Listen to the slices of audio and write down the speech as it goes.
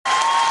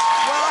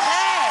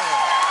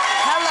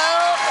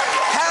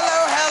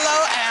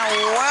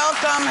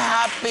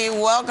Happy.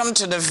 Welcome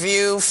to The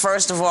View.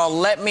 First of all,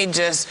 let me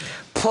just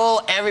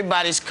pull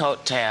everybody's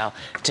coattail.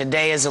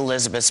 Today is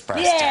Elisabeth's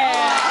birthday.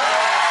 Yeah.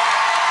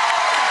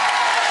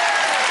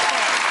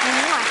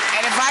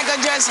 And if I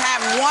could just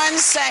have 1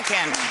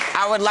 second,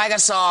 I would like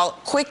us all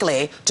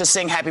quickly to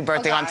sing Happy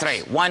Birthday on 3.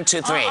 1,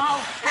 2, 3.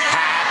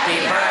 Happy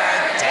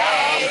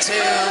birthday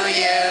to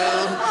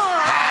you.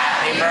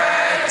 Happy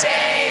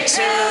birthday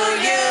to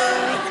you.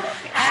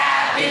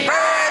 Happy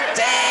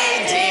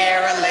birthday,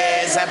 dear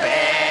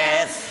Elisabeth.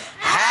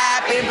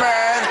 Happy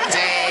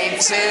birthday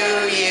to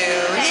you.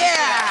 Yeah.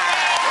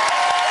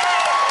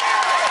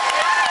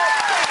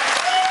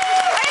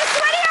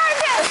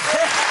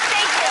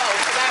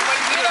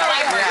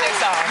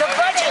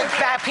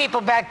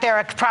 People back there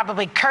are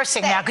probably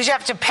cursing now because you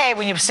have to pay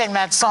when you sing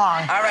that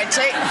song. All right,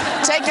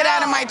 take it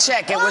out of my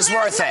check. It was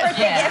worth it.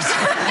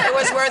 It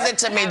was worth it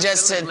to me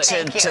just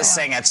to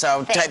sing it.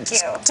 So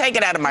take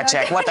it out of my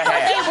check. What the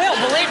heck? They will,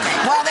 believe me.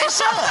 Well, they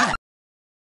should.